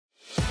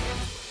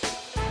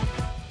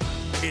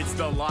It's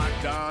the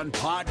Locked On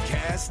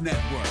Podcast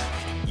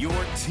Network, your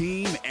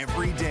team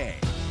every day.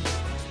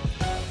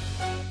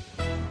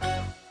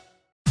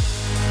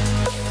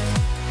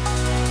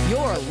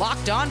 Your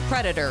Locked On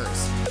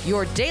Predators,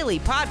 your daily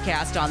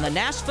podcast on the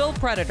Nashville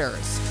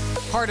Predators.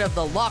 Part of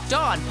the Locked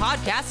On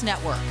Podcast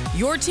Network,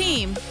 your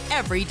team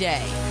every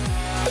day.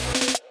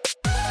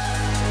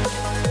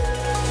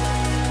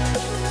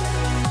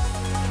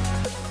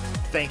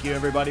 Thank you,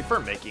 everybody, for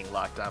making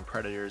Locked On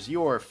Predators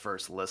your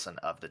first listen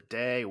of the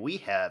day. We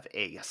have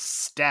a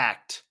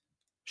stacked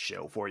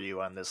show for you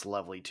on this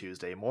lovely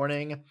Tuesday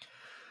morning.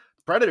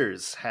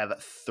 Predators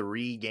have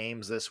 3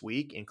 games this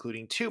week,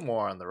 including 2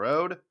 more on the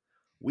road.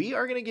 We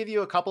are going to give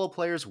you a couple of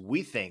players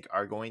we think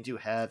are going to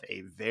have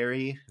a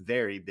very,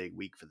 very big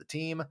week for the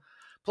team.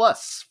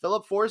 Plus,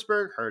 Philip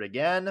Forsberg hurt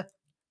again.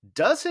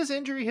 Does his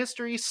injury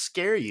history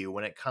scare you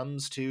when it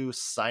comes to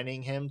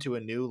signing him to a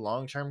new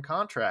long-term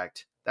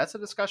contract? That's a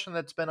discussion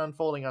that's been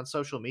unfolding on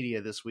social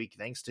media this week,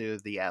 thanks to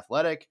The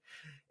Athletic.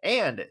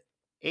 And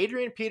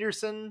Adrian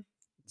Peterson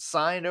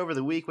signed over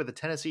the week with the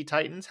Tennessee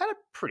Titans, had a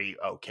pretty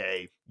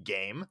okay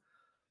game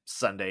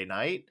Sunday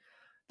night.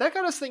 That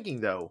got us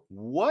thinking, though,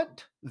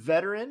 what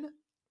veteran,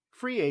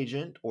 free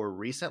agent, or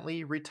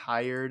recently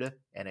retired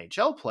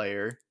NHL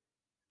player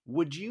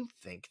would you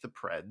think the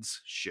Preds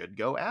should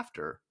go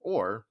after,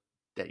 or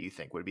that you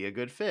think would be a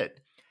good fit?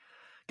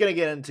 Gonna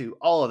get into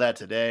all of that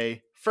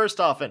today.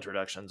 First off,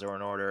 introductions are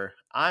in order.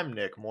 I'm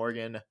Nick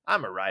Morgan.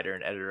 I'm a writer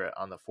and editor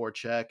on the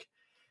Forecheck,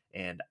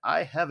 and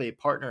I have a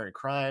partner in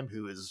crime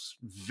who is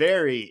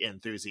very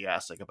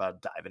enthusiastic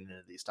about diving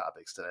into these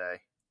topics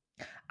today.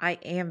 I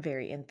am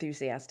very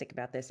enthusiastic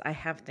about this. I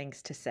have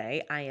things to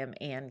say. I am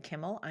Ann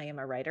Kimmel. I am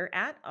a writer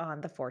at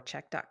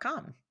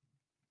ontheforecheck.com.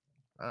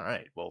 All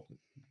right. Well,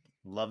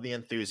 love the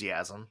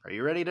enthusiasm. Are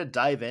you ready to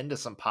dive into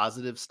some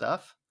positive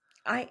stuff?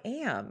 I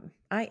am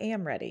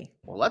ready.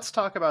 Well, let's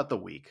talk about the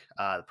week.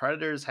 The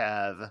Predators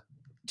have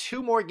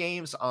 2 more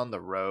games on the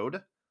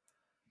road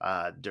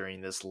during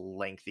this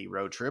lengthy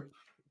road trip.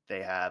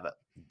 They have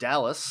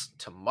Dallas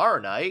tomorrow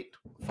night,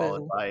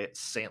 followed by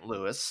St.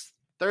 Louis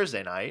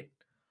Thursday night.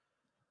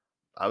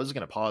 I was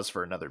going to pause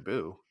for another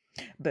boo.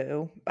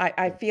 Boo.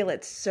 I feel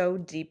it so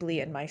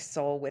deeply in my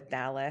soul with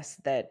Dallas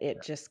that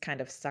it just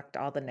kind of sucked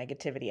all the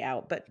negativity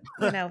out. But,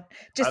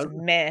 just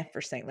meh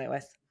for St.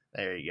 Louis.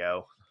 There you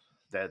go.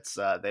 That's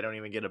they don't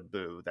even get a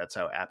boo. That's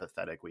how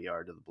apathetic we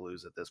are to the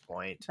Blues at this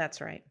point.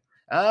 That's right.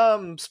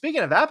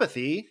 Speaking of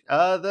apathy,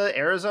 the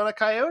Arizona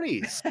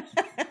Coyotes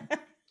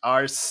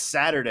are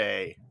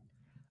Saturday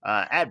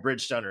at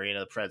Bridgestone Arena.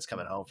 The Preds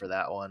coming home for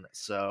that one.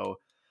 So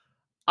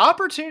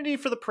opportunity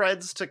for the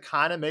Preds to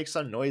kind of make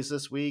some noise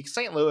this week.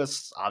 St.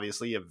 Louis,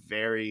 obviously a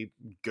very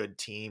good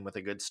team with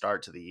a good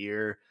start to the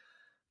year.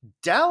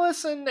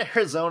 Dallas and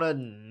Arizona,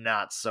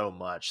 not so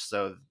much.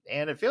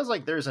 And it feels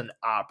like there's an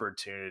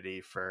opportunity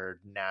for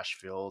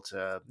Nashville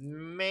to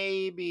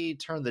maybe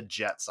turn the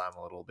Jets on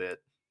a little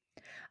bit.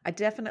 I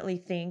definitely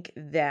think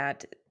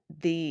that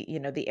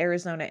the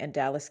Arizona and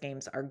Dallas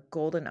games are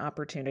golden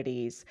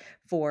opportunities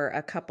for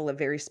a couple of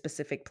very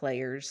specific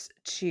players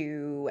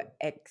to,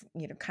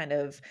 kind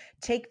of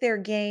take their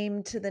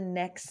game to the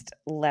next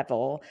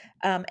level.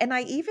 And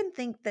I even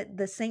think that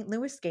the St.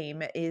 Louis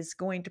game is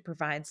going to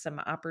provide some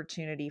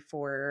opportunity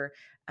for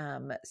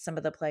some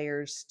of the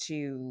players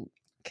to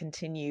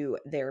continue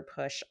their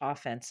push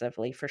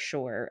offensively for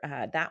sure.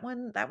 That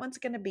one's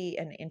going to be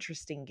an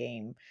interesting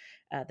game,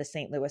 the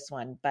St. Louis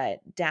one.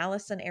 But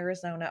Dallas and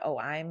Arizona,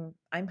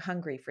 I'm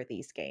hungry for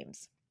these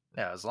games.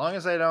 Yeah, as long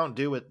as they don't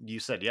do what you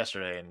said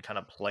yesterday and kind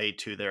of play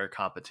to their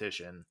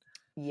competition.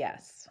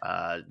 Yes.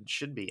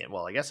 Should be.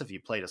 Well, I guess if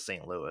you play to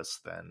St. Louis,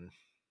 then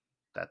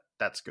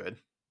that's good.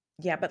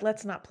 Yeah, but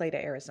let's not play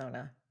to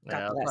Arizona.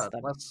 God bless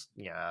them.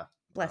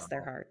 Bless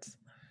their hearts.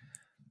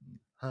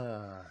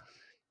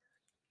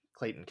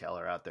 Clayton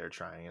Keller out there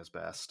trying his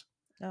best.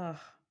 Oh,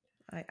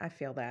 I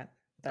feel that.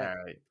 But... All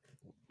right.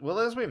 Well,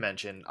 as we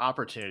mentioned,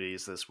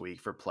 opportunities this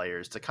week for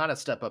players to kind of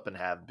step up and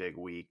have big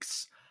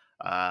weeks.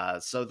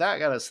 So that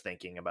got us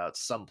thinking about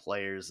some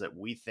players that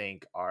we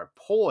think are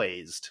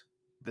poised.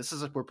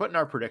 We're putting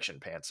our prediction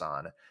pants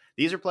on.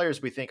 These are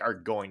players we think are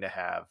going to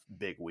have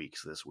big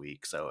weeks this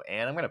week. So,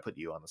 Ann, I'm going to put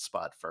you on the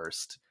spot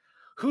first.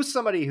 Who's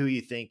somebody who you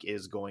think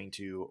is going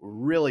to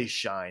really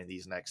shine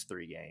these next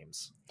 3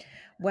 games?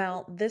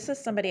 Well, this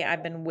is somebody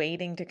I've been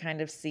waiting to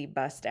kind of see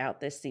bust out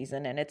this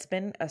season, and it's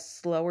been a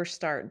slower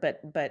start, but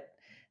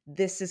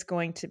this is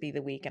going to be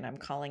the week, and I'm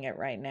calling it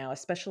right now,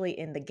 especially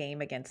in the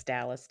game against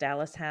Dallas.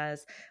 Dallas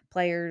has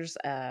players,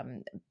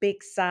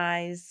 big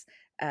size,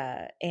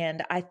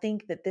 and I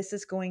think that this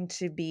is going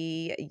to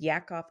be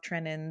Yakov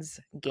Trennin's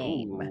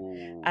game.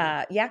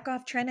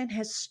 Yakov Trenin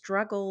has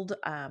struggled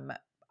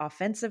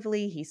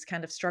offensively. He's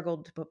kind of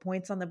struggled to put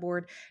points on the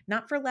board,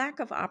 not for lack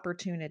of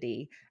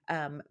opportunity,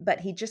 but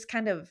he just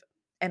kind of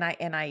and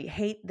I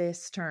hate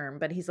this term,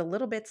 but he's a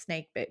little bit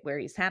snake bit where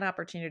he's had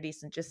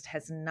opportunities and just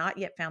has not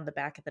yet found the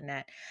back of the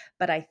net.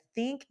 But I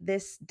think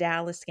this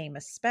Dallas game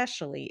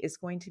especially is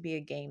going to be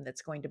a game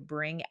that's going to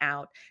bring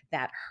out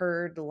that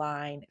herd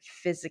line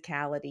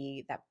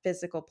physicality, that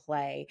physical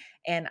play.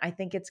 And I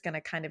think it's going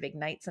to kind of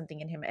ignite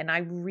something in him. And I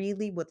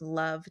really would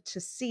love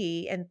to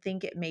see and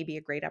think it may be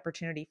a great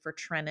opportunity for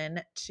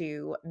Trennan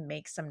to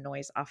make some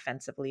noise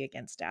offensively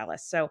against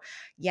Dallas. So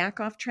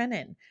Yakov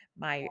Trennan,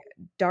 my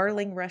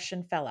darling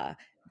Russian fella,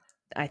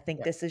 I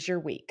think this is your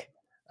week.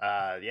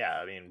 Yeah,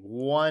 I mean,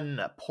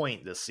 1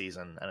 point this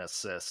season, an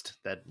assist.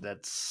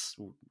 That's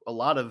a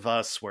lot of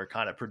us were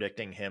kind of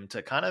predicting him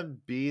to kind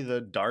of be the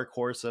dark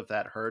horse of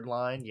that herd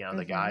line. You know,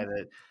 the guy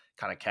that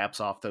kind of caps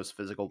off those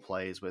physical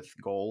plays with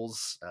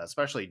goals,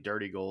 especially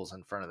dirty goals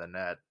in front of the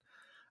net.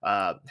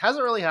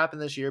 Hasn't really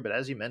happened this year, but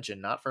as you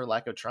mentioned, not for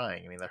lack of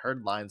trying. I mean, the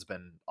herd line's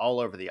been all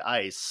over the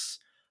ice,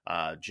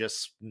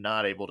 just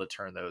not able to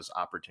turn those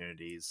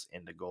opportunities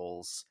into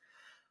goals.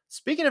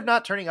 Speaking of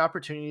not turning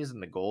opportunities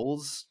into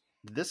goals,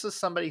 this is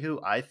somebody who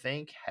I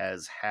think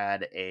has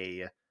had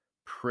a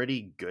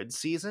pretty good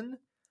season,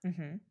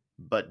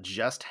 but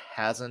just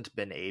hasn't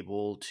been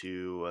able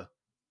to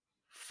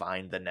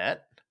find the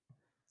net.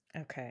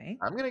 Okay.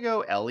 I'm going to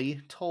go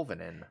Ellie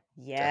Tolvanen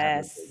to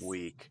have a good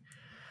week.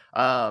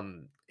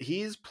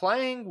 He's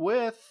playing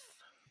with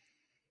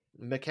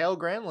Mikael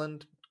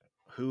Granlund,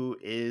 who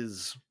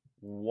is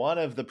one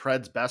of the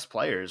Preds' best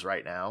players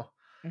right now.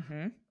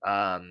 You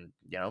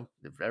know,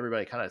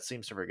 everybody kind of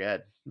seems to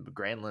forget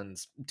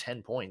Granlund's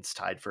 10 points,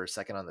 tied for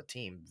second on the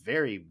team.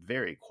 Very,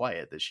 very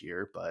quiet this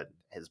year, but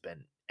has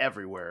been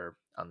everywhere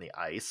on the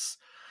ice.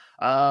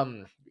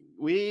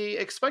 We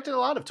expected a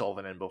lot of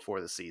Tolvanen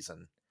before the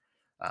season.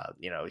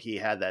 You know, he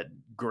had that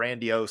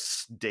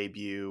grandiose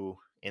debut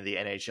in the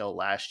NHL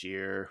last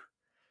year.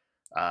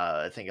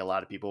 I think a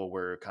lot of people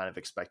were kind of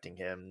expecting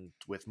him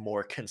with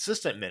more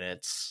consistent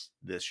minutes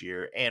this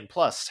year. And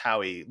plus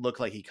how he looked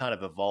like he kind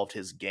of evolved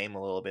his game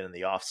a little bit in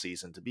the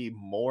offseason to be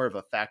more of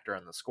a factor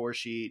on the score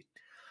sheet.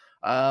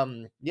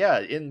 Yeah,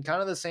 in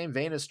kind of the same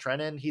vein as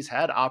Trennan, he's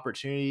had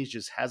opportunities,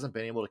 just hasn't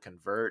been able to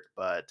convert,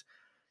 but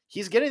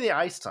he's getting the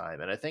ice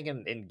time. And I think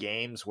in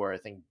games where I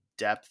think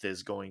depth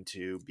is going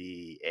to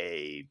be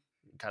a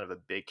kind of a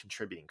big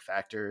contributing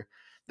factor,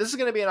 this is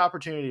going to be an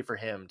opportunity for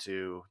him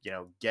to, you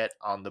know, get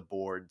on the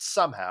board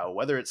somehow,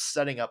 whether it's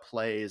setting up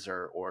plays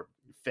or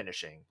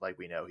finishing like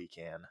we know he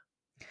can.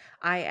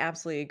 I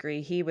absolutely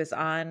agree. He was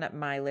on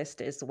my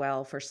list as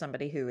well for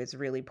somebody who is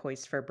really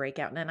poised for a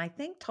breakout. And I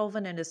think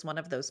Tolvanen is one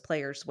of those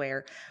players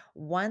where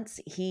once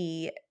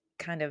he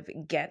kind of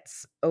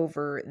gets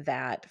over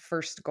that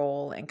first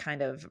goal and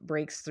kind of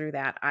breaks through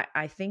that,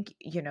 I think,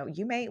 you know,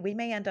 we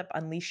may end up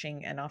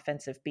unleashing an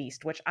offensive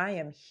beast, which I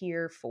am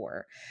here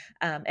for.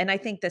 And I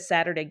think the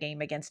Saturday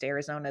game against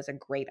Arizona is a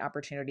great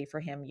opportunity for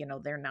him. You know,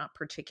 they're not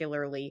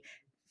particularly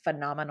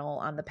phenomenal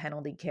on the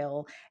penalty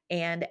kill,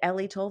 and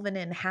Ellie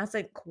Tolvanen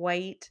hasn't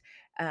quite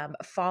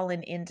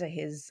fallen into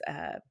his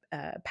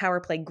power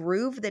play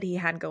groove that he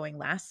had going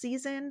last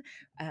season.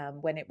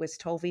 When it was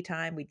Tolvy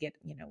time,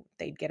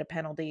 they'd get a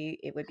penalty.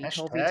 It would be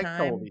Tolvy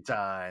time. Tolvy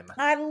time.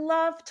 I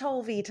love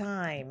Tolvy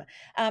time.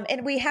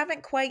 And we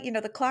haven't quite,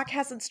 the clock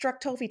hasn't struck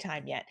Tolvy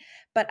time yet,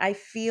 but I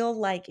feel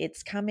like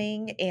it's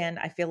coming. And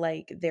I feel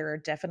like there are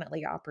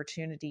definitely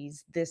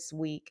opportunities this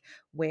week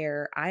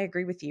where I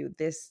agree with you.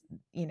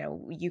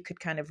 You could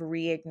kind of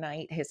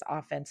reignite his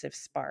offensive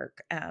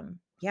spark.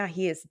 Yeah,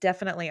 he is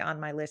definitely on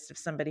my list of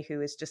somebody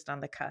who is just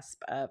on the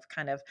cusp of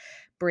kind of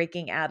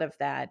breaking out of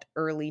that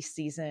early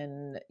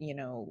season,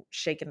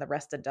 shaking the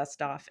rest of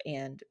dust off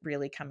and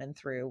really coming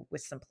through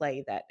with some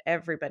play that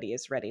everybody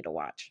is ready to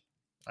watch.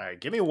 All right,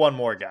 give me one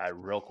more guy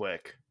real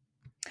quick.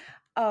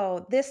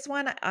 Oh, this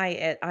one,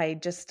 I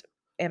just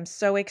am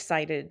so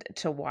excited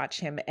to watch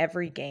him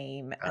every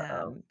game.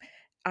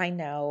 I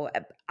know.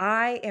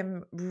 I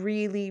am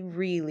really,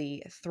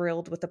 really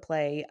thrilled with the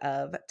play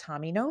of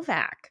Tommy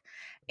Novak.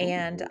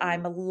 And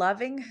I'm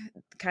loving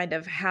kind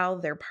of how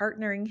they're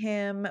partnering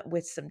him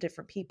with some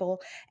different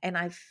people. And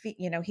I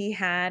feel, he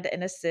had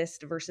an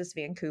assist versus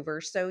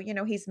Vancouver. So,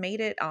 he's made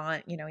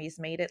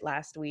it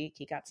last week.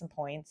 He got some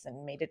points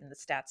and made it in the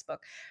stats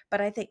book.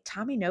 But I think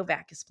Tommy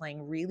Novak is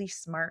playing really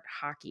smart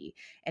hockey.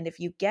 And if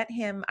you get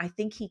him, I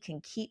think he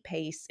can keep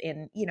pace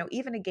in,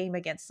 even a game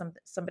against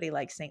somebody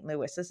like St.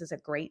 Louis. This is a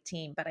great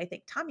team, but I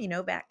think Tommy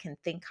Novak can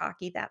think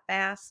hockey that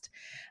fast.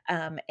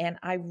 And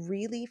I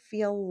really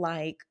feel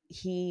like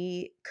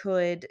he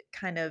could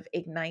kind of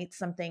ignite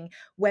something,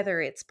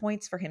 whether it's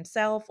points for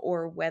himself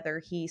or whether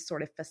he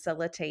sort of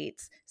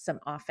facilitates some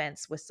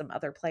offense with some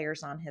other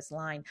players on his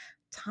line.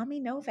 Tommy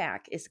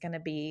Novak is going to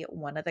be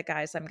one of the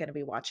guys I'm going to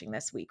be watching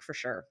this week for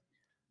sure.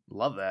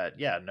 Love that.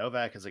 Yeah,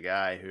 Novak is a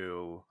guy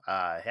who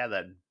had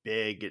that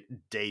big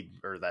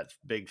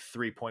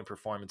 3-point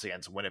performance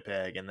against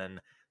Winnipeg and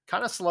then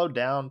kind of slowed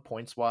down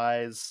points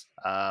wise.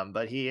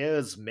 But he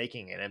is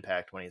making an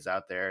impact when he's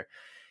out there.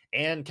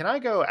 And can I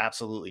go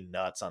absolutely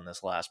nuts on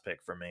this last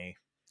pick for me?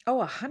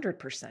 Oh,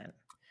 100%.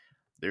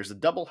 There's a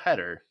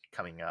doubleheader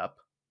coming up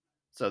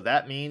So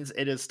that means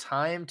it is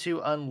time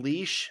to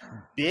unleash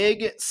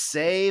Big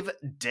Save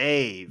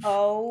Dave.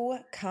 Oh,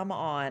 come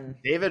on.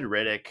 David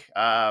Riddick.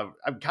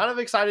 I'm kind of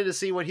excited to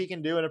see what he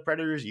can do in a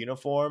Predators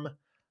uniform.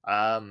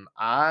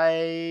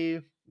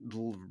 I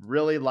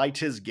really liked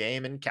his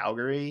game in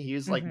Calgary.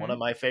 He's like one of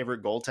my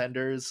favorite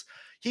goaltenders.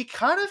 He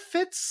kind of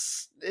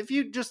fits, if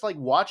you just like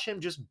watch him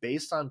just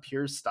based on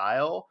pure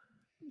style,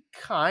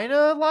 kind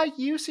of like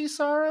UC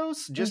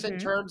Saros, just in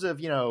terms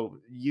of,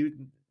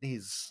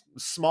 he's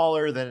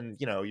smaller than,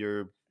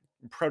 your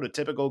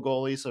prototypical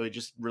goalie. So he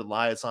just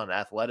relies on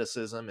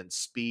athleticism and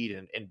speed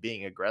and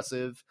being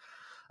aggressive.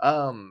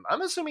 I'm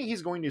assuming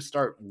he's going to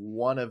start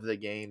one of the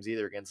games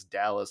either against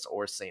Dallas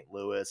or St.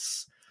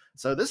 Louis.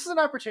 So this is an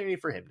opportunity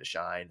for him to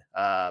shine.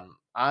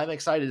 I'm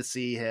excited to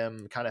see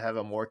him kind of have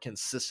a more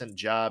consistent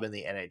job in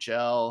the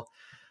NHL.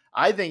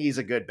 I think he's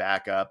a good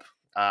backup.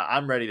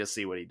 I'm ready to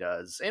see what he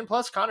does. And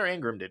plus, Connor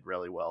Ingram did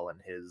really well in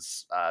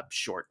his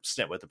short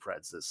stint with the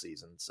Preds this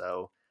season.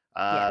 So,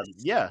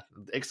 yeah,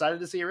 excited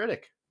to see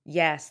Riddick.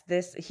 Yes,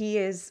 he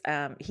is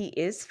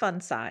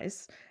fun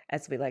size,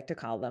 as we like to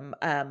call them.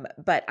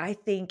 But I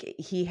think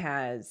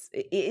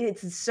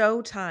it's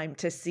so time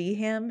to see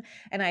him.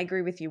 And I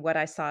agree with you. What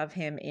I saw of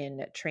him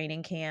in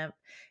training camp,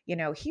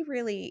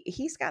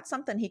 he's got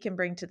something he can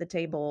bring to the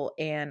table.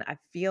 And I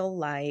feel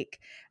like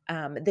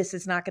this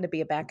is not going to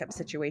be a backup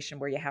situation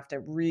where you have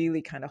to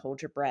really kind of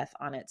hold your breath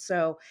on it.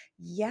 So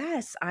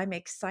yes, I'm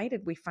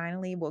excited. We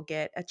finally will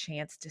get a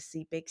chance to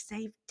see Big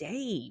Save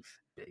Dave.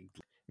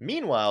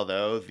 Meanwhile,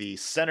 though, the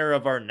center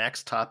of our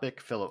next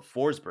topic, Philip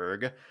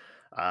Forsberg,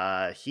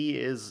 he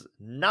is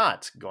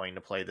not going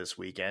to play this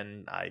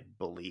weekend, I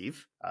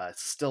believe.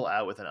 Still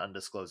out with an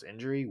undisclosed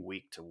injury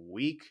week to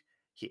week.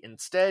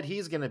 Instead,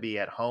 he's going to be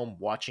at home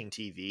watching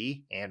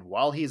TV, and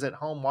while he's at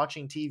home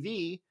watching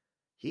TV,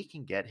 he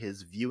can get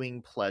his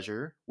viewing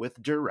pleasure with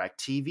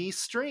DirecTV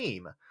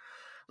Stream.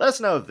 Let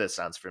us know if this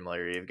sounds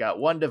familiar. You've got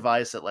one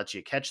device that lets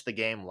you catch the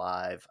game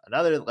live,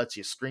 another that lets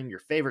you stream your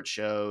favorite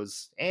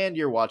shows, and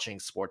you're watching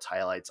sports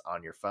highlights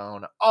on your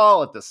phone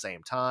all at the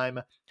same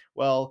time.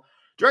 Well,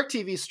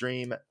 DirecTV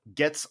Stream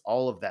gets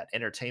all of that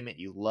entertainment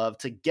you love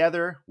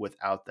together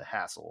without the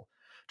hassle.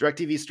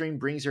 DirecTV Stream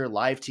brings your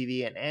live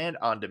TV and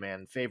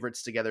on-demand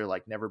favorites together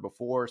like never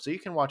before, so you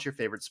can watch your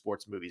favorite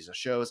sports movies and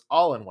shows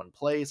all in one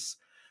place.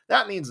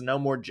 That means no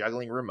more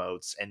juggling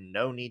remotes and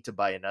no need to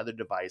buy another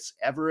device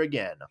ever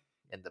again.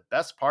 And the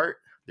best part,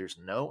 there's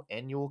no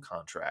annual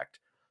contract.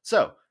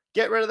 So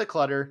get rid of the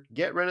clutter,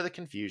 get rid of the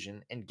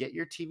confusion, and get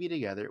your TV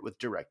together with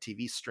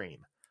DirecTV Stream.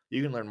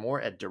 You can learn more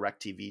at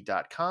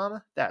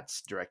directtv.com.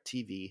 That's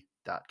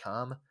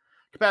directtv.com.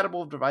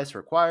 Compatible device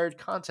required.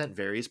 Content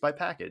varies by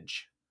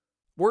package.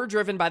 We're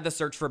driven by the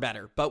search for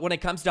better, but when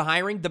it comes to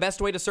hiring, the best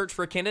way to search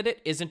for a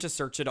candidate isn't to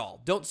search at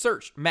all. Don't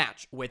search,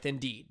 match with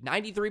Indeed.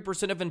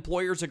 93% of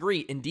employers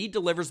agree Indeed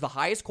delivers the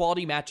highest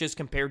quality matches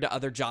compared to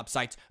other job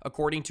sites,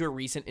 according to a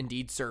recent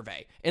Indeed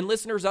survey. And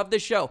listeners of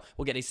this show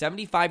will get a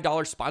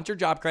 $75 sponsored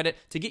job credit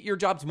to get your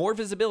jobs more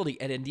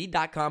visibility at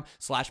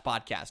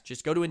Indeed.com/podcast.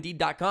 Just go to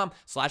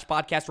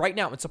Indeed.com/podcast right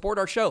now and support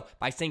our show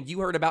by saying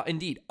you heard about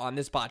Indeed on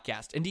this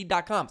podcast.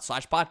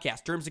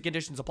 Indeed.com/podcast. Terms and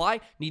conditions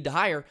apply. Need to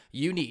hire?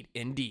 You need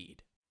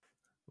Indeed.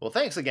 Well,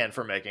 thanks again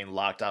for making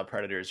Locked On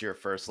Predators your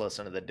first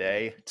listen of the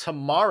day.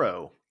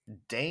 Tomorrow,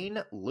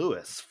 Dane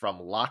Lewis from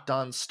Locked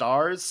On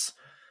Stars,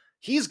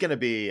 he's going to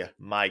be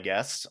my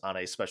guest on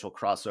a special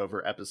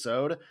crossover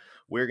episode.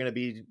 We're going to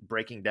be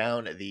breaking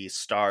down the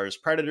Stars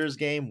Predators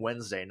game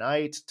Wednesday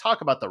night,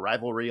 talk about the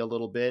rivalry a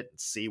little bit,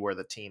 see where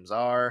the teams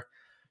are.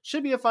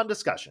 Should be a fun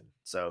discussion,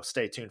 so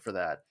stay tuned for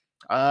that.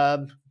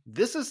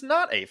 This is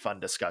not a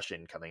fun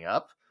discussion coming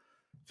up.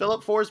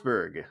 Philip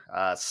Forsberg,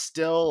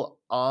 still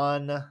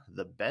on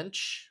the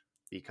bench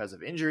because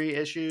of injury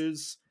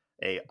issues,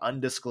 a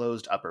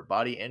undisclosed upper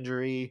body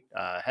injury.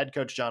 Head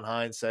coach John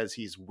Hines says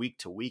he's week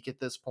to week at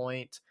this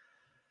point.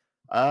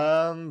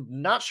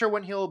 Not sure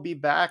when he'll be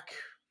back,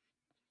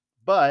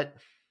 but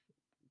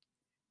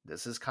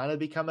this has kind of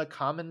become a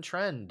common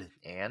trend,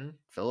 and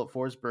Philip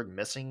Forsberg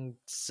missing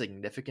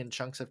significant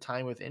chunks of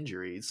time with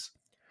injuries.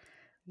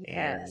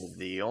 Yes. And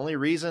the only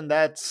reason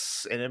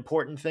that's an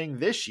important thing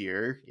this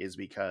year is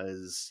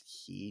because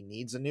he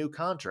needs a new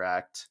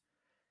contract.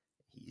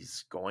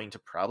 He's going to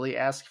probably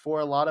ask for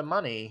a lot of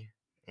money,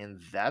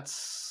 and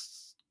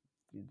that's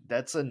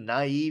a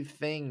naive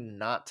thing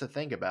not to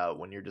think about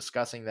when you're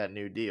discussing that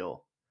new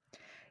deal.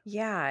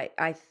 Yeah,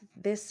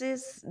 this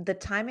is the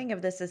timing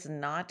of this is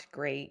not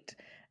great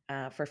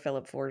for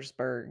Philip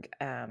Forsberg.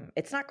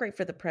 It's not great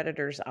for the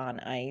Predators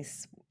on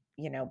ice,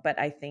 but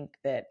I think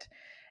that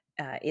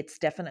it's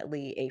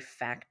definitely a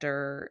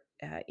factor.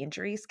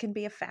 Injuries can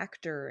be a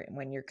factor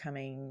when you're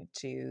coming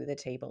to the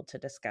table to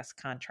discuss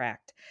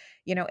contract,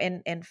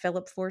 and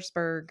Philip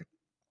Forsberg,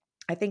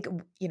 I think,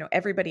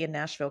 everybody in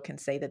Nashville can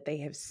say that they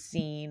have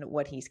seen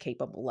what he's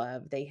capable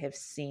of. They have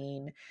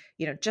seen,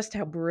 just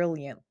how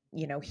brilliant,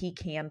 he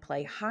can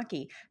play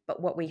hockey.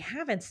 But what we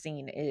haven't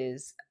seen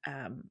is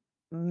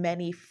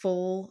many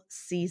full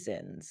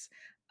seasons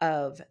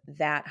of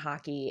that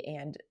hockey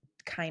and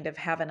kind of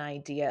have an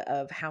idea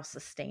of how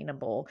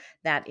sustainable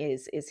that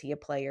is. Is he a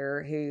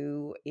player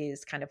who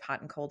is kind of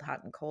hot and cold,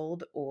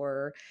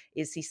 or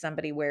is he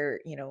somebody where,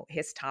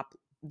 his top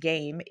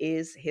game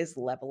is his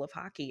level of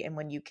hockey? And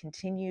when you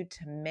continue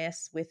to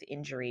miss with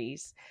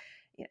injuries,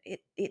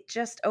 it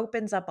just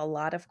opens up a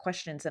lot of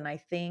questions. And I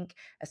think,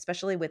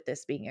 especially with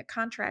this being a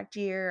contract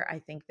year, I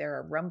think there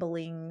are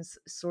rumblings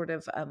sort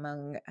of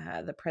among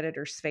the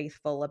Predators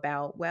faithful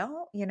about,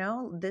 well,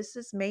 this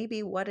is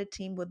maybe what a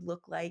team would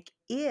look like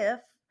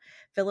if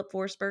Philip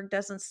Forsberg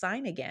doesn't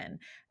sign again.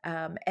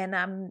 And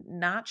I'm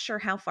not sure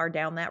how far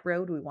down that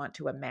road we want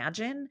to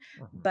imagine,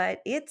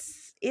 but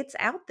it's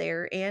out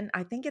there. And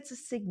I think it's a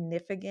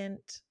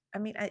significant,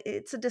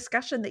 it's a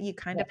discussion that you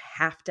kind of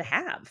have to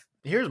have.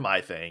 Here's my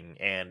thing,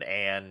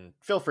 and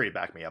feel free to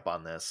back me up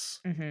on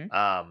this.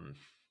 Mm-hmm.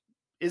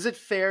 Is it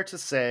fair to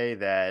say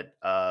that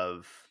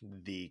of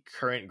the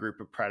current group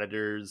of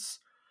Predators,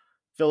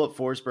 Philip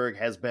Forsberg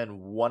has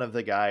been one of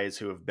the guys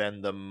who have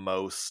been the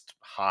most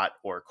hot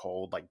or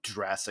cold, like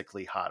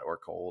drastically hot or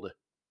cold?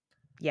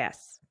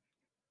 Yes.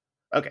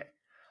 Okay.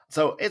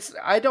 So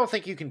I don't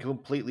think you can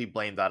completely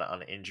blame that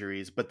on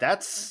injuries, but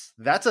that's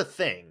a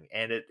thing.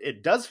 And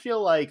it does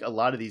feel like a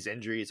lot of these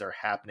injuries are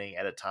happening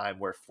at a time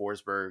where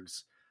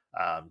Forsberg's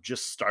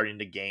just starting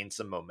to gain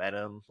some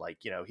momentum. Like,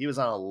 he was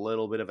on a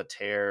little bit of a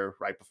tear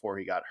right before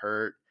he got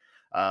hurt.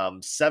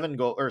 7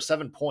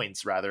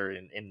 points rather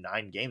in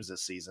 9 games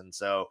this season.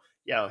 So,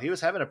 he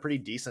was having a pretty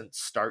decent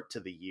start to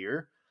the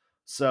year.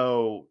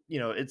 So,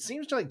 it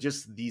seems like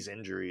just these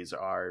injuries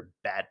are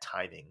bad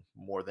timing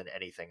more than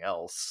anything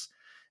else.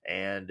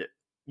 And,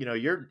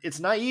 it's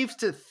naive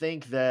to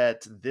think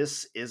that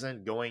this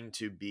isn't going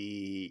to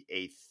be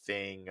a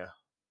thing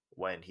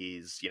when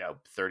he's,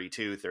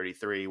 32,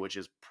 33, which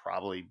is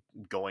probably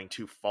going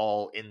to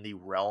fall in the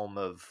realm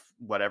of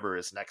whatever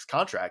his next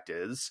contract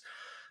is.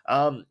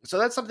 So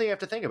that's something you have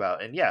to think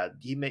about. And yeah,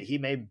 he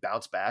may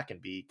bounce back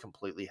and be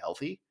completely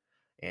healthy,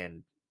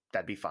 and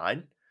that'd be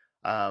fine.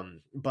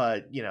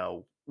 But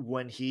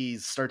when he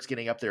starts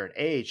getting up there in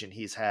age and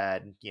he's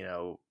had,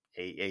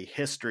 a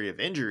history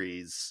of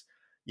injuries,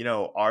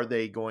 are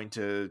they going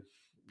to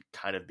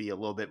kind of be a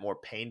little bit more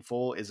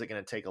painful? Is it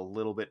going to take a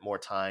little bit more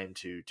time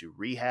to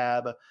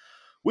rehab?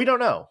 We don't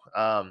know.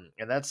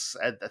 And I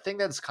think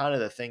that's kind of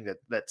the thing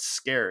that's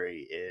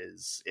scary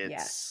is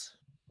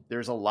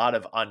there's a lot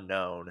of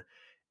unknown.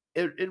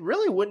 It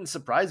really wouldn't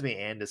surprise me,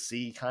 Anne, to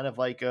see kind of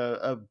like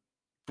a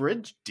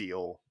bridge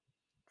deal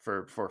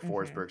for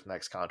Forsberg's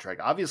next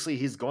contract. Obviously,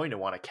 he's going to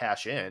want to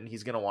cash in.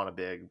 He's going to want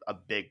a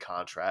big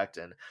contract,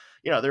 and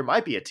there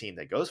might be a team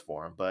that goes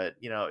for him. But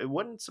it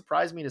wouldn't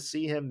surprise me to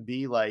see him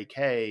be like,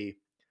 hey,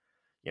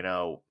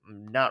 I'm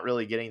not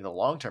really getting the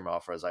long-term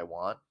offer as I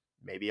want.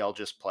 Maybe I'll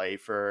just play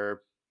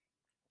for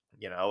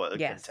a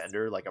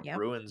contender like a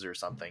Bruins or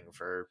something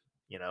for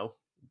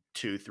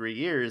 2-3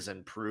 years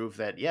and prove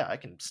that I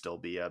can still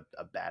be a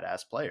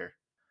badass player.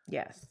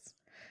 Yes.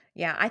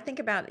 Yeah, I think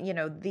about,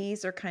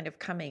 these are kind of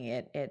coming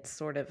at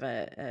sort of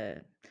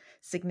a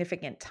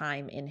significant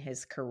time in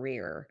his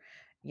career,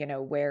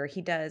 where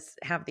he does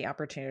have the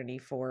opportunity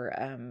for,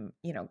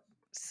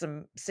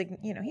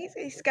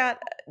 he's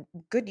got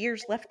good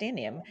years left in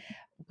him.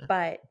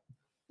 But,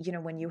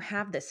 when you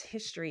have this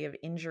history of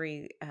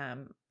injury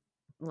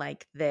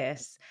like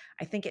this,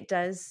 I think it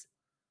does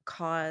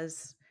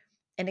cause,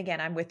 and again,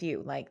 I'm with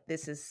you, like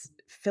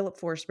Philip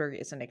Forsberg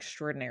is an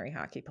extraordinary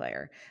hockey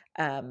player.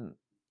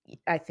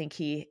 I think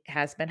he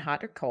has been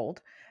hot or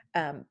cold,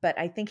 but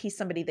I think he's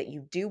somebody that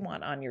you do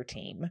want on your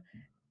team.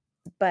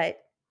 But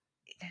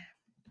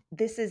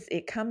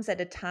it comes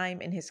at a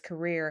time in his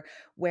career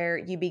where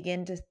you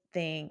begin to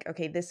think,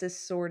 okay, this is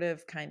sort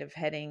of kind of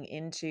heading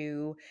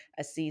into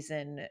a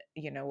season,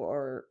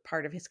 or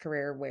part of his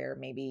career where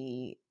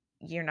maybe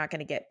you're not going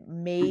to get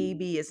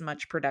maybe as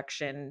much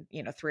production,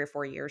 3 or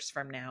 4 years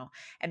from now.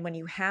 And when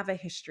you have a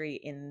history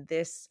in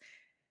this,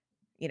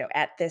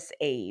 at this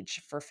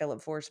age for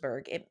Philip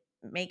Forsberg, it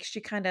makes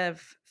you kind of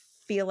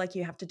feel like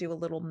you have to do a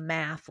little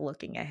math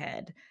looking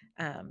ahead.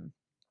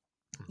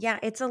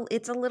 It's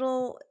a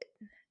little,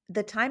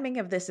 the timing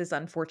of this is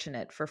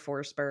unfortunate for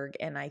Forsberg.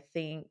 And I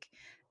think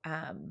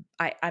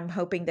I'm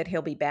hoping that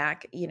he'll be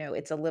back.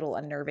 It's a little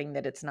unnerving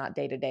that it's not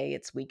day to day,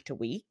 it's week to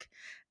week.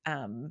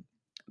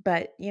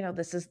 But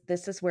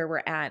this is where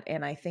we're at.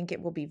 And I think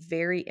it will be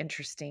very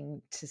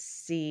interesting to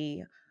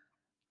see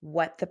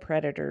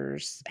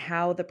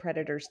how the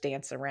Predators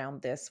dance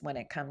around this when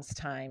it comes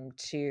time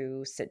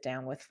to sit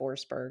down with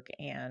Forsberg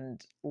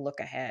and look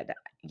ahead.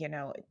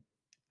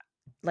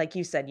 Like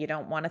you said, you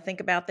don't want to think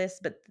about this,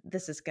 but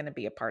this is going to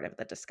be a part of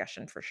the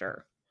discussion for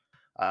sure.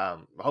 I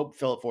hope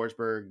Philip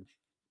Forsberg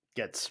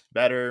gets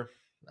better.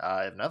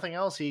 If nothing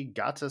else, he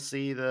got to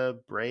see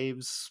the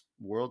Braves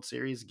World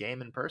Series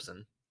game in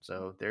person.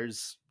 So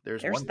there's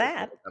one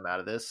that come out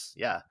of this.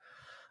 Yeah.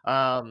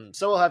 So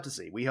we'll have to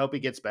see. We hope he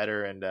gets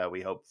better, and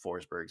we hope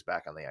Forsberg's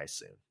back on the ice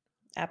soon.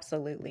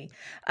 Absolutely.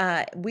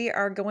 We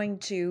are going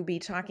to be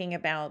talking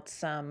about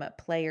some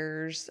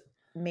players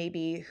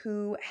maybe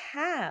who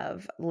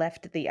have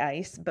left the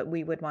ice, but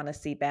we would want to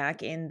see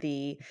back in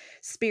the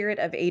spirit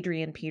of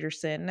Adrian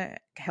Peterson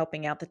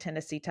helping out the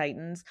Tennessee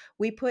Titans.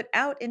 We put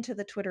out into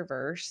the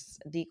Twitterverse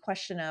the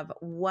question of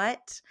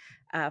what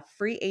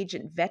free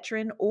agent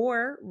veteran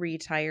or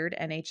retired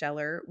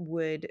NHLer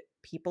would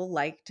people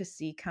like to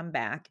see come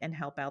back and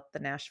help out the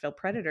Nashville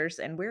Predators.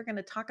 And we're going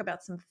to talk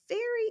about some very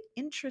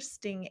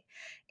interesting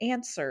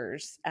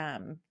answers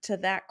to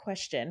that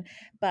question.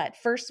 But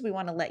first, we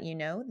want to let you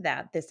know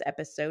that this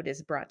episode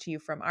is brought to you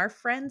from our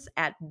friends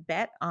at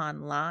Bet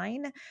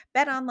Online.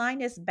 Bet Online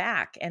is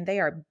back, and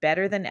they are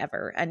better than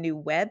ever. A new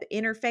web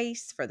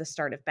interface for the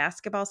start of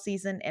basketball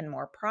season and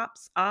more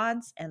props,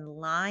 odds, and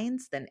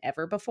lines than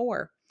ever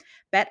before.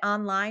 Bet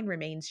Online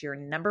remains your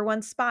number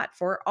one spot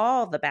for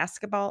all the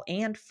basketball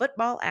and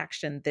football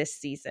action this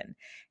season.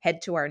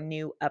 Head to our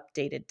new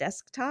updated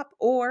desktop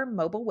or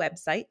mobile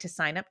website to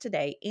sign up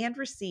today and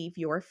receive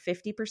your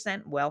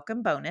 50%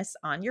 welcome bonus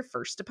on your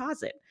first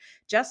deposit.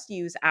 Just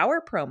use our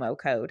promo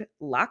code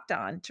Locked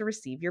On to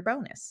receive your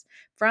bonus.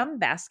 From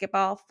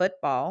basketball,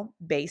 football,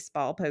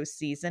 baseball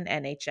postseason,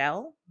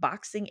 NHL,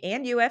 boxing,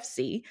 and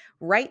UFC,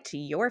 right to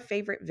your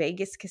favorite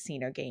Vegas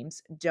casino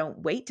games. Don't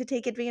wait to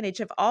take advantage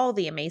of all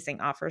the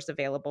amazing offers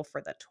available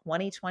for the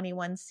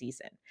 2021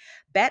 season.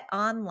 Bet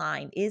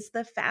Online is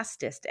the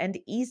fastest and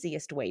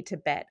easiest way to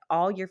bet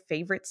all your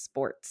favorite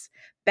sports.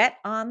 Bet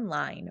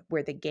Online,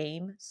 where the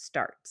game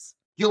starts.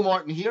 Gil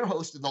Martin here,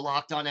 host of the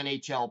Locked On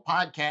NHL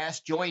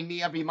podcast. Join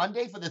me every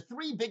Monday for the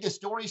 3 biggest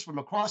stories from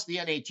across the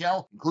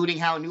NHL, including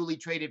how newly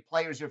traded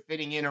players are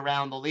fitting in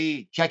around the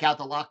league. Check out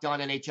the Locked On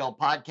NHL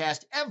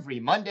podcast every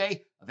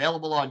Monday,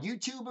 available on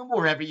YouTube and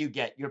wherever you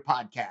get your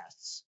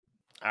podcasts.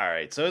 All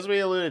right, so as we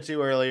alluded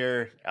to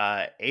earlier,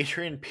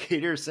 Adrian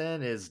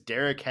Peterson is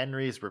Derrick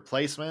Henry's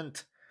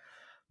replacement.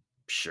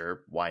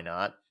 Sure, why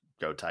not?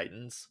 Go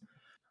Titans.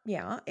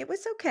 Yeah, it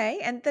was okay.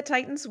 And the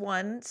Titans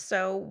won,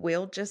 so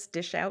we'll just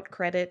dish out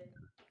credit,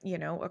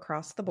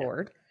 across the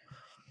board.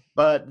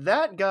 But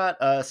that got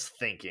us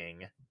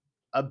thinking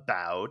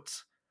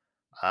about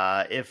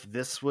if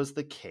this was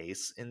the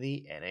case in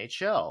the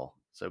NHL.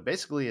 So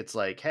basically, it's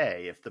like,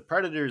 hey, if the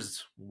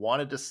Predators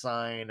wanted to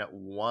sign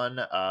one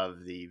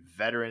of the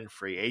veteran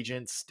free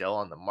agents still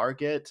on the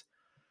market,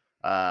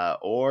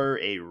 or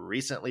a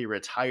recently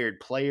retired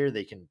player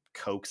they can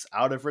coax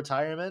out of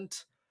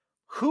retirement,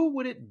 who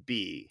would it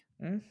be?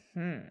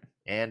 Mm-hmm.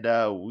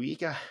 And we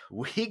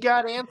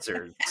got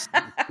answers.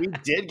 We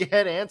did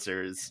get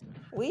answers.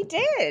 We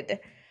did.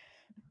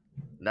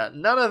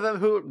 None of them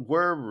who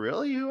were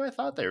really who I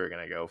thought they were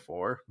going to go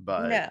for,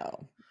 but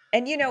No.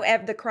 And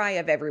the cry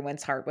of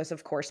everyone's heart was,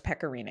 of course,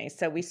 Pecorine.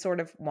 So we sort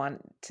of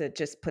want to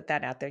just put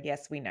that out there.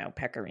 Yes, we know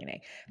Pecorine,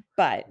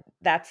 but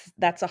that's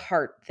a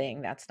heart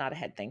thing. That's not a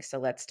head thing. So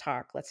let's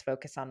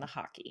focus on the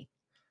hockey.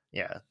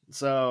 Yeah.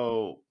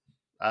 So,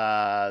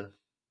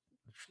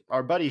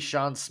 our buddy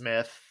Sean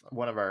Smith,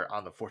 one of our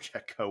On the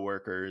Forecheck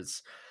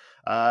coworkers,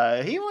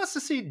 he wants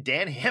to see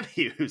Dan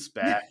Hamhuis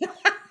back.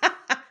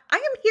 I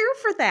am here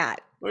for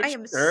that. I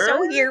am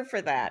so here for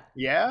that.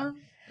 Yeah.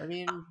 I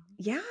mean,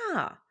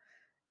 yeah.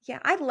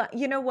 Yeah,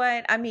 you know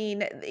what? I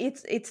mean,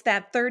 it's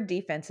that third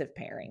defensive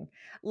pairing.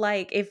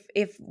 Like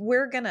if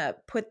we're going to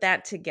put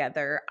that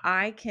together,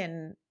 I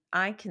can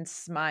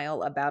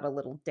smile about a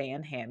little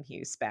Dan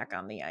Hamhuis back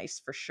on the ice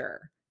for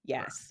sure.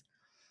 Yes.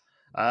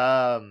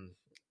 Our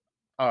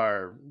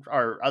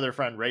other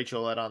friend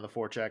Rachel at On the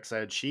Forecheck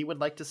said she would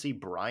like to see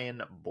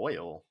Brian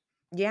Boyle.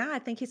 Yeah, I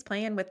think he's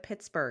playing with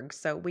Pittsburgh,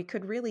 so we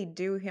could really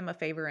do him a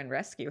favor and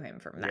rescue him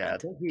from that. Yeah, I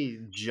think he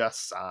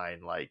just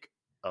signed like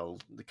a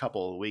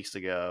couple of weeks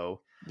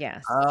ago.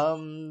 Yes.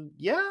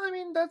 Yeah, I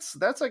mean that's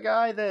a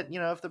guy that,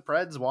 if the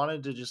Preds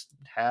wanted to just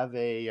have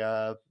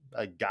a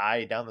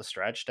guy down the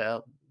stretch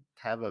to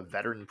have a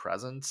veteran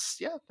presence,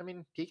 yeah, I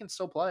mean he can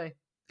still play.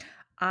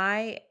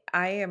 I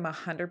am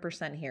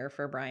 100% here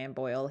for Brian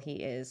Boyle. He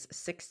is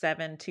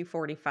 6'7",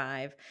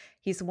 245.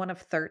 He's one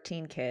of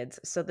 13 kids.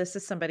 So this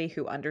is somebody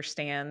who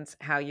understands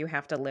how you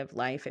have to live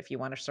life if you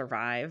want to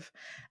survive.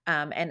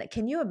 And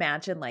can you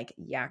imagine like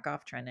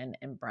Yakov Trenin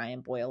and Brian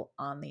Boyle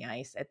on the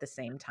ice at the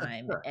same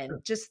time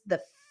and just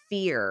the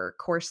fear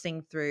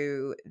coursing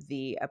through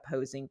the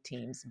opposing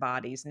team's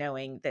bodies,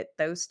 knowing that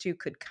those two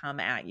could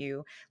come at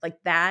you.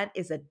 Like that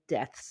is a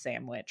death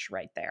sandwich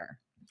right there.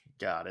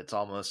 God, it's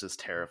almost as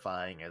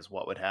terrifying as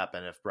what would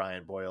happen if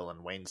Brian Boyle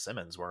and Wayne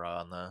Simmons were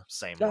on the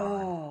same line.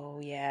 Oh,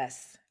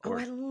 yes.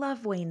 I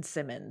love Wayne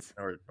Simmons.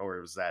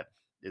 Or is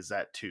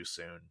that too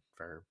soon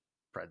for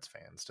Preds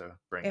fans to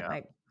bring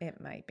up?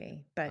 It might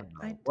be, but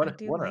I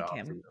do like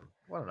him.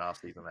 What an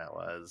offseason that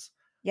was.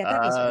 Yeah,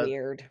 that was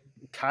weird.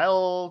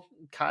 Kyle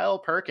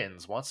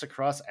Perkins wants to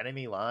cross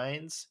enemy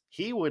lines.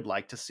 He would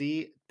like to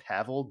see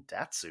Pavel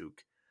Datsyuk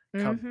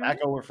come back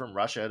over from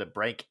Russia to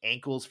break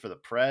ankles for the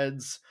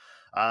Preds.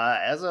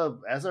 As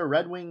a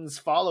Red Wings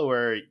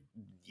follower,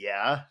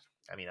 yeah,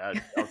 I mean, I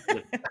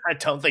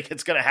don't think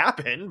it's going to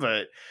happen,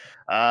 but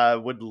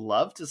would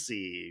love to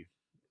see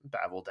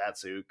Pavel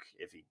Datsyuk,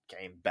 if he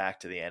came back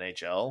to the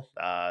NHL,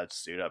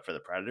 suit up for the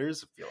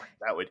Predators, I feel like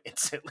that would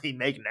instantly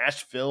make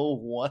Nashville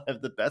one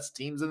of the best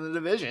teams in the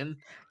division.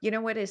 You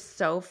know what is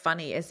so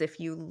funny is if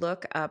you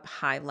look up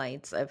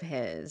highlights of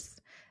his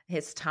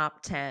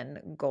top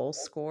 10 goal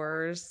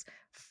scorers,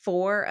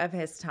 4 of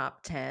his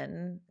top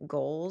 10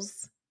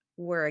 goals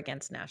were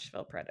against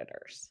Nashville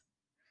Predators.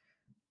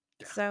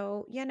 Yeah.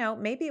 So,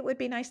 maybe it would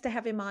be nice to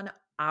have him on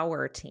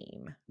our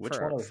team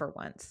for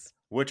once.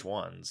 Which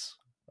ones?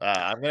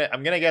 I'm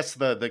gonna guess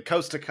the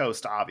coast to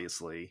coast,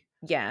 obviously.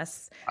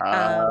 Yes.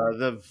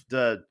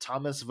 The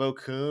Thomas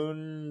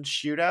Vokoun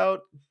shootout.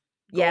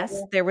 Yes,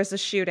 goal? there was a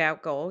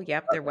shootout goal.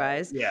 Yep, there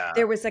was. Yeah.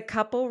 There was a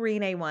couple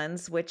Rene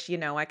ones, which,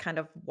 I kind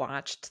of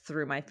watched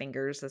through my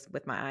fingers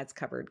with my eyes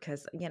covered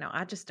because,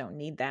 I just don't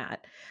need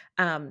that.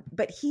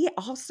 But he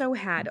also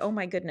had, oh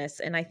my goodness,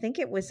 and I think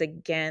it was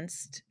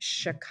against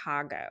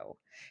Chicago.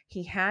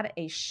 He had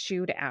a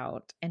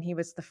shootout and he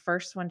was the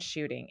first one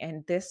shooting.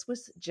 And this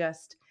was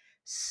just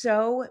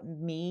so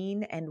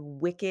mean and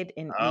wicked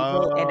and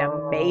evil and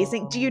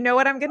amazing. Do you know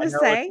what I'm going to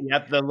say?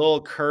 Yep, the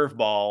little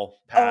curveball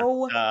past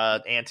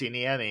Antti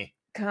Niemi.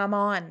 Come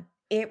on.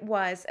 It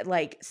was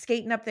like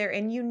skating up there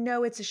and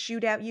it's a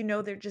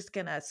shootout. They're just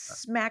going to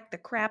smack the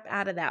crap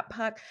out of that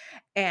puck.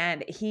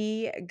 And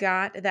he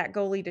got that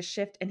goalie to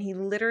shift and he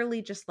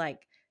literally just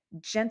like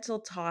gentle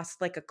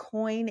tossed like a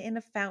coin in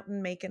a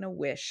fountain making a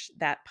wish,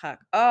 that puck.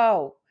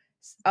 Oh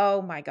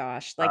my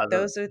gosh. Like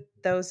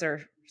those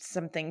are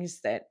some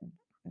things that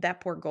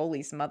poor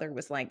goalie's mother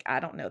was like,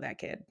 I don't know that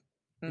kid.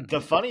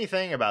 The funny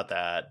thing about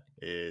that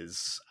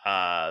is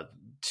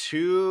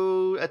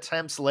 2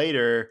 attempts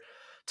later,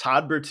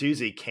 Todd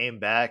Bertuzzi came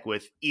back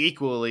with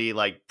equally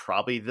like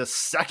probably the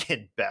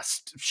second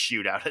best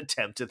shootout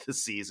attempt of the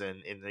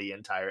season in the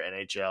entire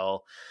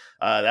NHL.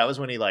 That was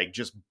when he like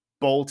just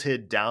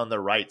bolted down the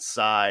right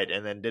side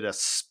and then did a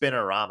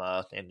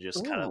spinorama and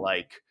just kind of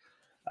like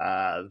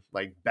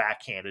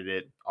backhanded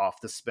it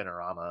off the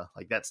spinorama.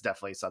 Like that's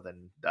definitely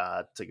something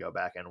to go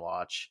back and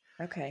watch.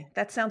 Okay,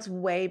 that sounds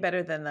way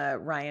better than the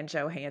Ryan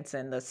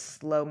Johansson, the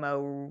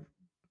slow-mo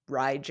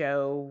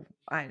Ryjo,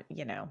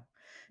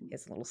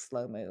 his little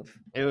slow move.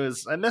 It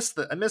was I missed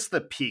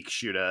the peak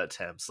shootout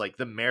attempts, like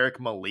the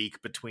Merrick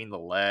Malik between the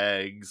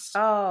legs.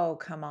 Oh,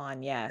 come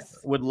on, yes.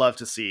 Would love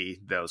to see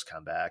those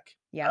come back.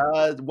 Yeah.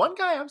 One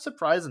guy I'm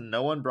surprised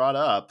no one brought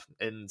up,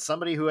 and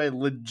somebody who I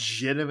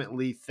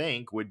legitimately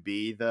think would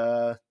be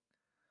the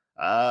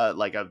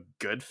like a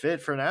good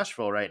fit for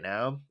Nashville right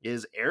now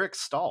is Eric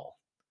Stahl.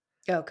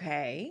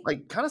 Okay.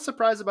 Like kind of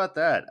surprised about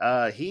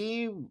that.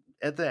 He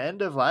at the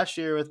end of last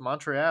year with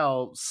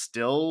Montreal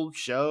still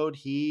showed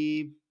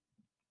he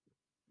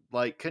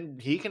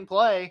can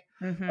play.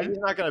 Mm-hmm. Like, he's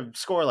not going to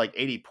score like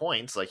 80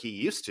 points like he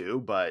used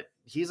to, but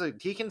he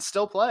can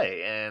still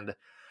play. And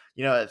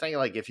I think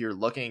like if you're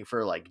looking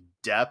for like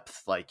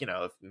depth, like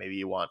if maybe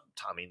you want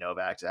Tommy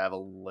Novak to have a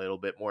little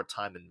bit more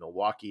time in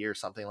Milwaukee or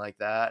something like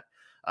that,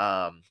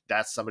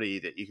 that's somebody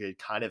that you could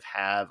kind of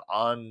have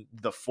on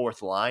the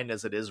fourth line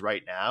as it is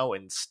right now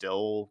and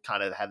still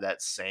kind of have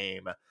that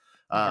same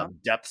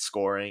depth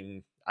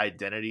scoring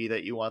identity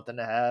that you want them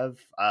to have.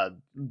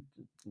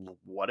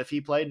 What if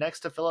he played next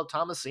to Philip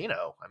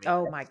Tomasino? I mean,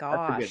 oh my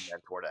gosh, that's a good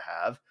mentor to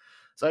have.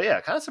 So yeah,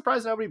 kind of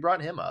surprised nobody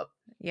brought him up.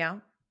 Yeah.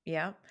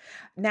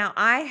 Now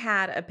I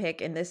had a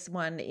pick, and this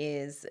one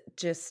is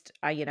just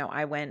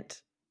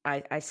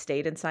I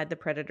stayed inside the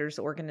Predators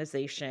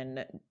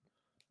organization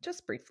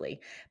just briefly,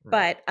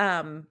 but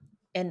and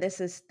this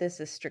is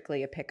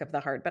strictly a pick of the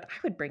heart. But I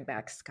would bring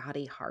back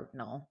Scotty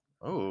Hartnell.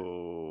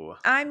 Oh,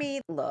 I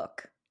mean,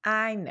 look,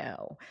 I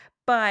know,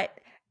 but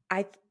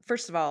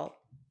first of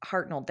all,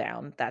 Hartnell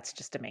down. That's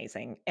just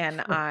amazing.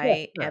 And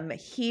I am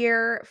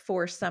here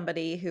for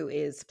somebody who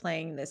is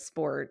playing this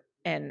sport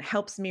and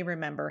helps me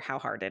remember how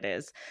hard it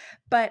is.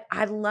 But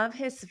I love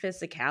his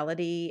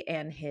physicality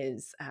and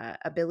his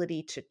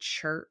ability to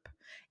chirp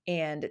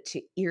and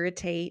to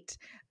irritate.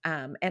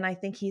 And I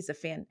think he's a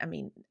fan. I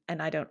mean,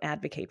 and I don't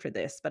advocate for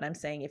this, but I'm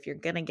saying if you're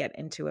going to get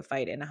into a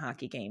fight in a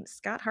hockey game,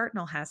 Scott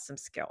Hartnell has some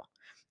skill.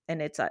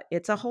 And it's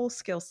a whole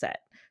skill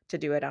set to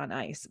do it on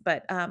ice.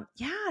 But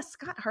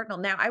Scott Hartnell.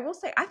 Now, I will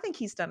say, I think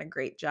he's done a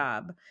great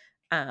job.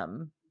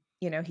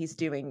 He's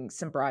doing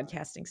some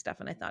broadcasting stuff,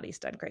 and I thought he's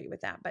done great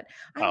with that. But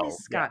I miss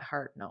Scott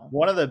Hartnell.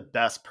 One of the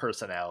best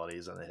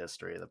personalities in the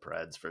history of the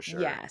Preds, for sure.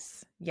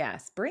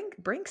 Yes.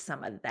 Bring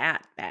some of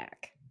that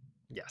back.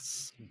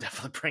 Yes,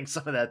 definitely bring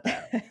some of that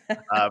back.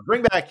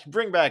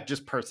 Bring back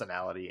just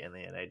personality in the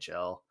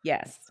NHL.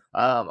 Yes.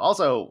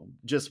 Also,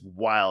 just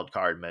wild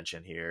card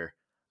mention here.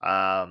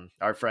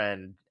 Our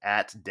friend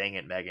at Dang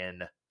It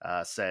Megan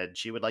said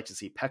she would like to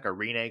see Pekka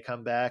Rinne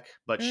come back,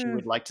 but she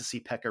would like to see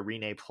Pekka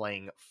Rinne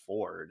playing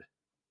forward.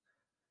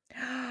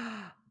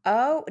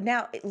 Oh,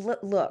 now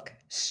look,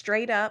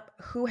 straight up,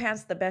 who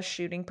has the best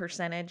shooting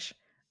percentage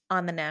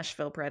on the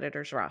Nashville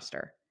Predators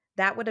roster?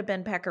 That would have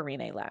been Pekka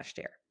Rinne last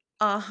year.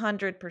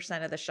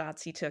 100% of the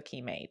shots he took,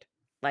 he made.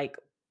 Like,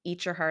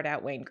 eat your heart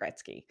out, Wayne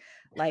Gretzky.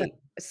 Like,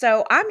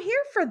 so I'm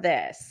here for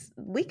this.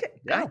 We could,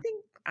 I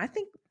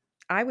think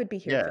I would be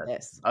here Yeah. for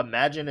this.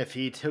 Imagine if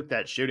he took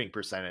that shooting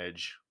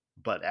percentage,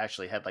 but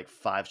actually had like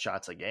 5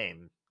 shots a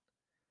game.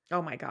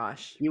 Oh my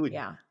gosh. He would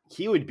Yeah.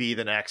 he would be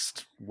the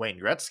next Wayne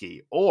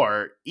Gretzky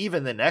or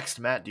even the next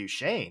Matt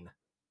Duchene.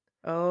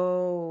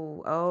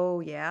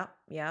 Oh, yeah.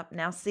 Yeah.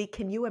 Now see,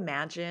 can you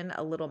imagine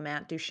a little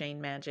Matt Duchene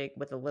magic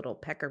with a little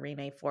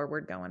Pecorine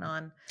forward going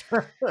on?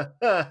 I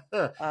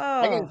can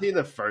Oh. see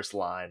the first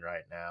line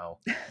right now.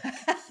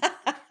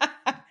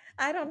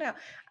 I don't know.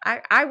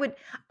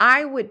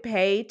 I would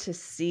pay to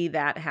see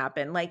that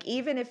happen. Like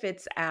even if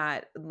it's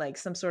at like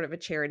some sort of a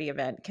charity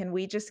event, can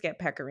we just get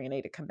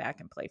Pecorine to come back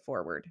and play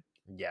forward?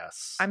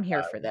 Yes. I'm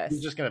here for He's this.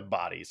 just going to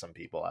body some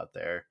people out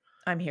there.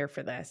 I'm here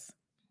for this.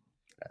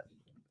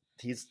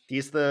 He's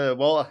he's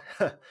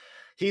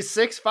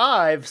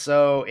 6'5",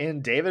 so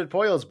in David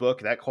Poyle's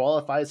book, that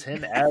qualifies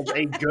him as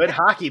a good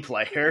hockey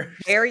player.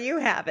 There you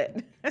have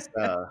it.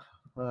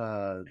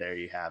 There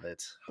you have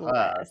it.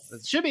 Bless.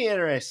 It should be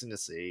interesting to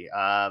see.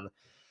 I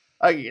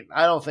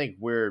don't think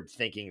we're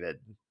thinking that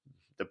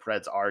the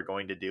Preds are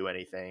going to do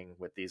anything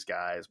with these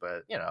guys,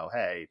 but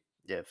hey,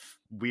 if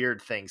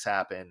weird things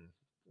happen,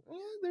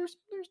 there's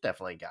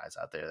definitely guys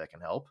out there that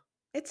can help.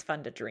 It's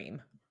fun to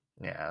dream.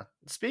 Yeah.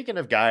 Speaking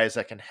of guys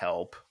that can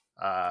help,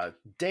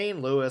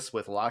 Dane Lewis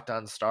with Locked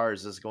On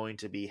Stars is going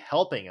to be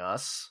helping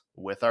us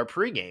with our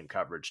pregame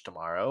coverage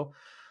tomorrow.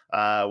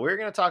 We're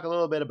going to talk a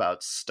little bit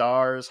about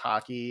Stars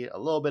hockey, a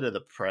little bit of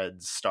the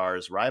Preds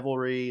Stars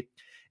rivalry,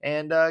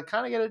 and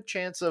kind of get a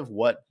chance of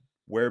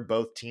where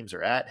both teams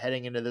are at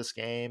heading into this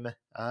game,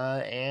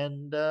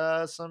 and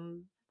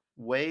some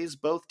ways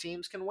both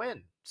teams can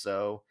win.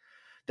 So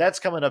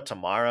that's coming up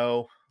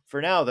tomorrow.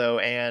 For now, though,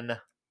 Anne,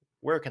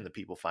 where can the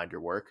people find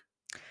your work?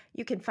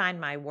 You can find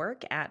my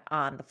work at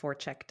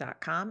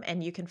ontheforecheck.com,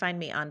 and you can find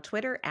me on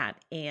Twitter at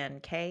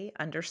ANK_Mama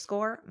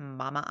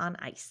on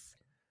Ice.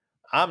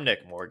 I'm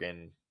Nick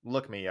Morgan.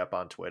 Look me up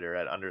on Twitter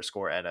at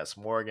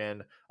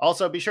 _NSMorgan.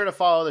 Also, be sure to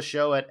follow the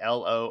show at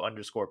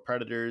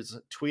LO_Predators.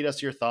 Tweet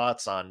us your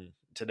thoughts on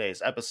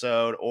today's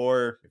episode,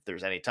 or if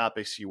there's any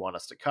topics you want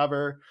us to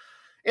cover.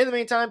 In the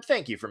meantime,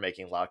 thank you for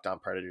making Locked On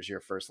Predators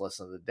your first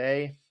listen of the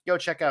day. Go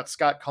check out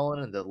Scott Cullen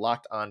and the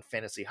Locked On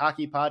Fantasy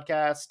Hockey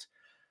podcast.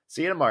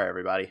 See you tomorrow,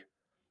 everybody.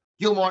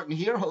 Gil Martin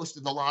here, host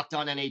of the Locked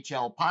On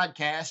NHL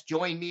podcast.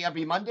 Join me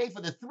every Monday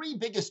for the 3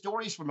 biggest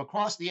stories from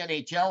across the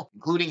NHL,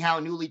 including how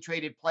newly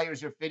traded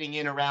players are fitting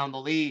in around the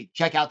league.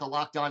 Check out the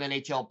Locked On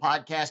NHL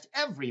podcast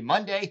every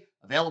Monday,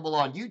 available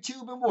on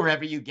YouTube and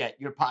wherever you get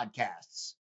your podcasts.